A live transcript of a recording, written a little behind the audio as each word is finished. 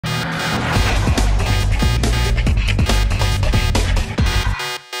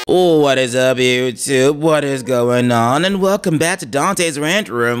What is up, YouTube? What is going on? And welcome back to Dante's Rant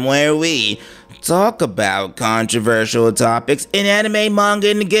Room, where we talk about controversial topics in anime,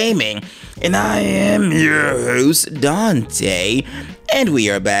 manga, and gaming. And I am your host, Dante. And we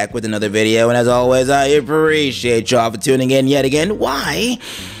are back with another video. And as always, I appreciate y'all for tuning in yet again. Why?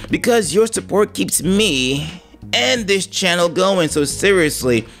 Because your support keeps me and this channel going. So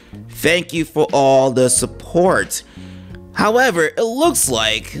seriously, thank you for all the support. However, it looks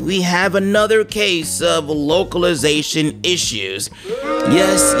like we have another case of localization issues.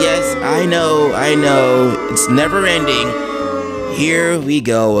 Yes, I know, it's never ending. Here we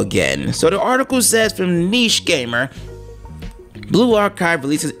go again. So the article says from Niche Gamer, Blue Archive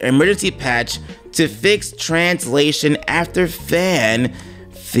releases emergency patch to fix translation after fan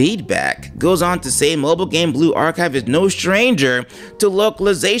feedback. Goes on to say mobile game Blue Archive is no stranger to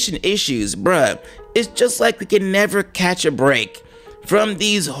localization issues. Bruh, it's just like we can never catch a break from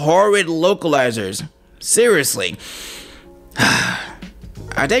these horrid localizers. Seriously.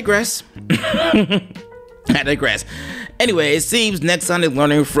 I digress. Anyway, it seems Nexon is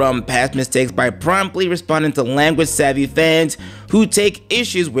learning from past mistakes by promptly responding to language-savvy fans who take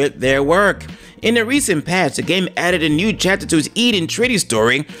issues with their work. In a recent patch, the game added a new chapter to its Eden Treaty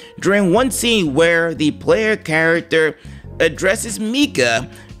story during one scene where the player character addresses Mika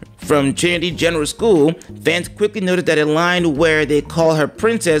from Trinity General School. Fans quickly noted that a line where they call her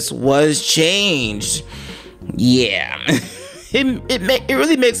princess was changed. Yeah, it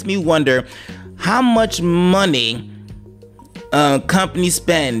really makes me wonder how much money companies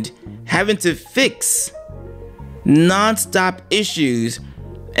spend having to fix non-stop issues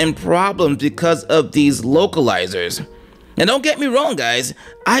and problems because of these localizers. And don't get me wrong, guys,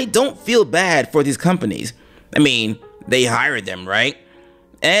 I don't feel bad for these companies. I mean, they hired them, right?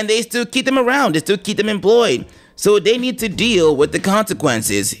 And they still keep them around, they still keep them employed. So they need to deal with the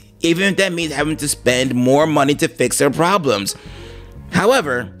consequences, even if that means having to spend more money to fix their problems.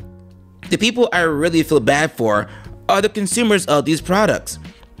 However, the people I really feel bad for are the consumers of these products.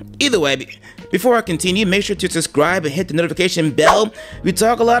 Either way, before I continue, make sure to subscribe and hit the notification bell. We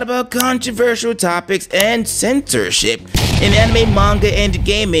talk a lot about controversial topics and censorship in anime, manga, and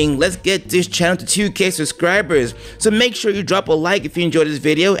gaming. Let's get this channel to 2K subscribers. So make sure you drop a like if you enjoyed this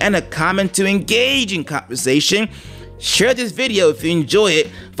video and a comment to engage in conversation. Share this video if you enjoy it.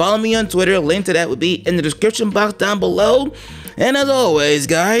 Follow me on Twitter. A link to that will be in the description box down below. And as always,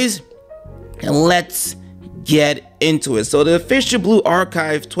 guys, let's get into it. So the official Blue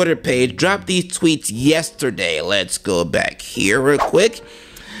Archive Twitter page dropped these tweets yesterday. Let's go back here real quick.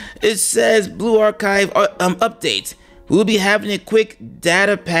 It says Blue Archive update. We'll be having a quick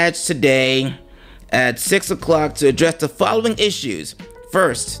data patch today at 6 o'clock to address the following issues.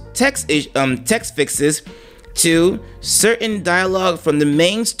 First, text fixes. 2, certain dialogue from the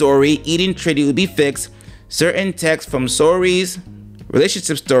main story Eden Treaty will be fixed. Certain text from Sori's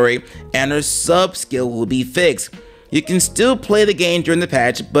relationship story and her sub skill will be fixed. You can still play the game during the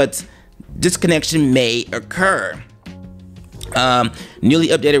patch, but disconnection may occur. Newly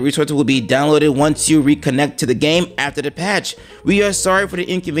updated resources will be downloaded once you reconnect to the game after the patch. We are sorry for the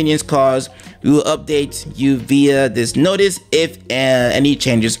inconvenience caused. We will update you via this notice if any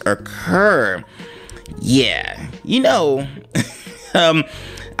changes occur. Yeah, you know,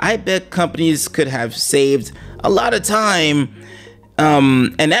 I bet companies could have saved a lot of time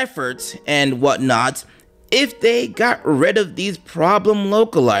and effort and whatnot if they got rid of these problem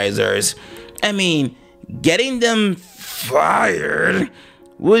localizers. I mean, getting them fired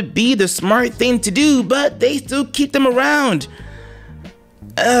would be the smart thing to do, but they still keep them around.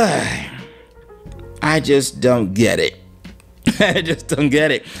 I just don't get it. I just don't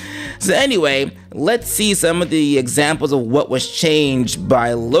get it. So anyway, let's see some of the examples of what was changed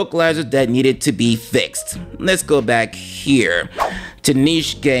by localizers that needed to be fixed. Let's go back here to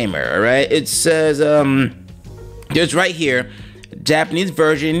Niche Gamer, alright? It says, there's right here, Japanese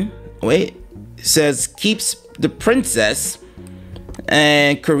version, says keeps the princess,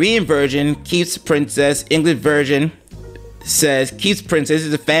 and Korean version keeps princess, English version says keeps princess. This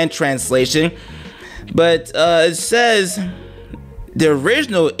is a fan translation, but it says, the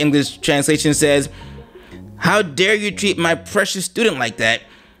original English translation says, how dare you treat my precious student like that?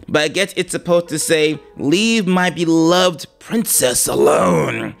 But I guess it's supposed to say, leave my beloved princess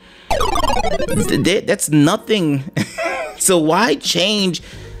alone. That's nothing. So why change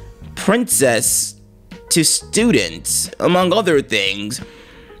princess to student, among other things?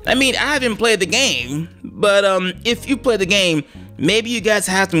 I mean, I haven't played the game, but if you play the game, maybe you guys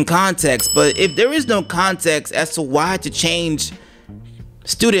have some context. But if there is no context as to why to change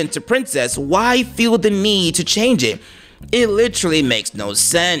student to princess, why feel the need to change it? It literally makes no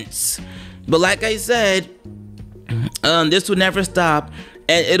sense. But like I said, this will never stop,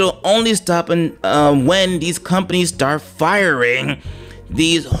 and it'll only stop when these companies start firing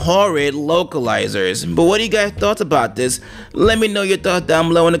these horrid localizers. But what do you guys thoughts about this? Let me know your thoughts down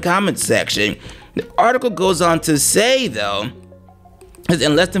below in the comments section. The article goes on to say, though,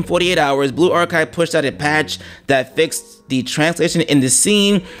 in less than 48 hours, Blue Archive pushed out a patch that fixed the translation in the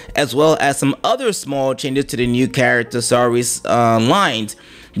scene, as well as some other small changes to the new character Sari's lines.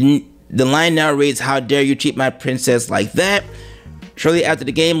 The line now reads, "How dare you treat my princess like that?" Shortly after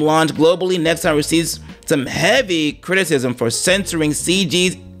the game launched globally, Nexon receives some heavy criticism for censoring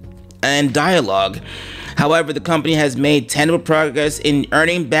CGs and dialogue. However, the company has made tangible progress in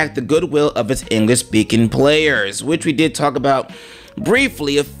earning back the goodwill of its English-speaking players, which we did talk about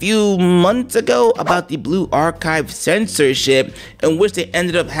briefly a few months ago about the Blue Archive censorship, in which they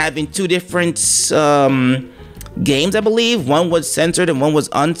ended up having two different games, I believe. One was censored and one was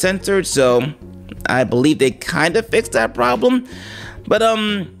uncensored, so I believe they kind of fixed that problem. But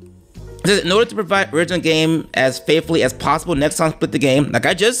in order to provide original game as faithfully as possible, Nexon split the game, like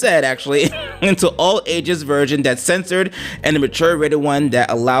I just said actually, into all ages version that's censored and the mature rated one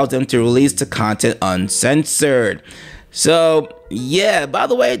that allows them to release the content uncensored. So yeah, by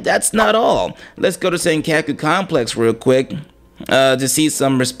the way, that's not all. Let's go to Sankaku Complex real quick to see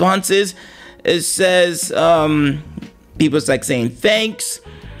some responses. It says people's like saying thanks,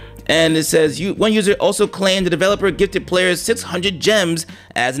 and it says one user also claimed the developer gifted players 600 gems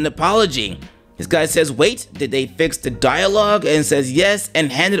as an apology. This guy says, wait, did they fix the dialogue? And says yes,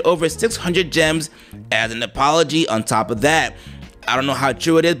 and handed over 600 gems as an apology on top of that. I don't know how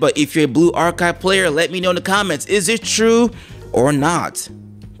true it is, but if you're a Blue Archive player, let me know in the comments. Is it true or not?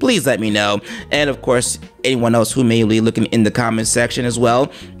 Please let me know. And of course, anyone else who may be looking in the comments section as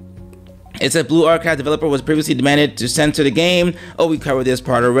well. It said Blue Archive developer was previously demanded to censor the game. Oh, we covered this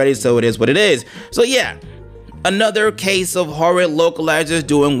part already, so it is what it is. So yeah, another case of horrid localizers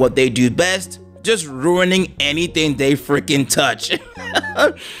doing what they do best, just ruining anything they freaking touch.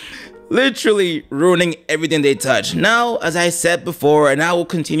 Literally ruining everything they touch. Now, as I said before, and I will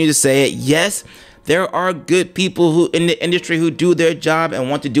continue to say it, yes, there are good people who in the industry who do their job and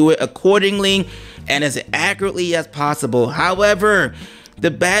want to do it accordingly and as accurately as possible. However, the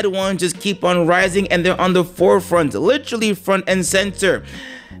bad ones just keep on rising, and they're on the forefront, literally front and center.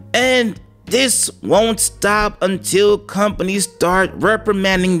 And this won't stop until companies start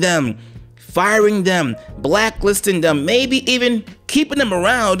reprimanding them, firing them, blacklisting them, maybe even keeping them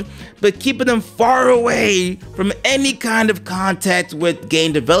around, but keeping them far away from any kind of contact with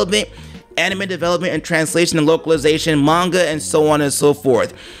game development, anime development and translation and localization, manga, and so on and so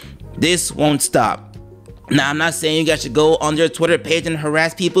forth. This won't stop. Now, I'm not saying you guys should go on their Twitter page and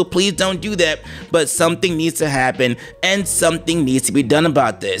harass people. Please don't do that. But something needs to happen, and something needs to be done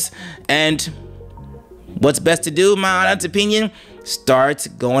about this. And what's best to do, my honest opinion? Start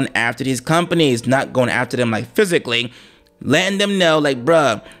going after these companies, not going after them like physically. Letting them know, like,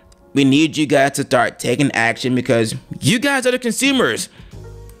 bruh, we need you guys to start taking action because you guys are the consumers.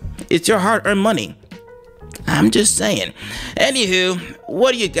 It's your hard-earned money. I'm just saying. Anywho,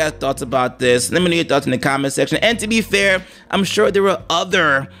 what are you guys' thoughts about this? Let me know your thoughts in the comment section. And to be fair, I'm sure there were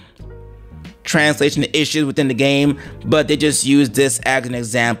other translation issues within the game, but they just used this as an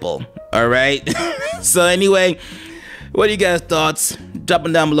example. Alright? So anyway, what are you guys' thoughts? Drop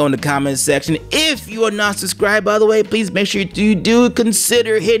them down below in the comment section. If you are not subscribed, by the way, please make sure you do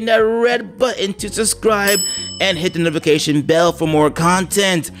consider hitting that red button to subscribe and hit the notification bell for more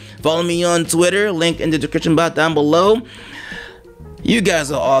content. Follow me on Twitter, link in the description box down below. You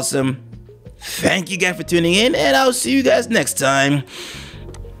guys are awesome. Thank you guys for tuning in, and I'll see you guys next time.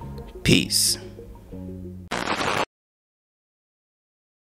 Peace.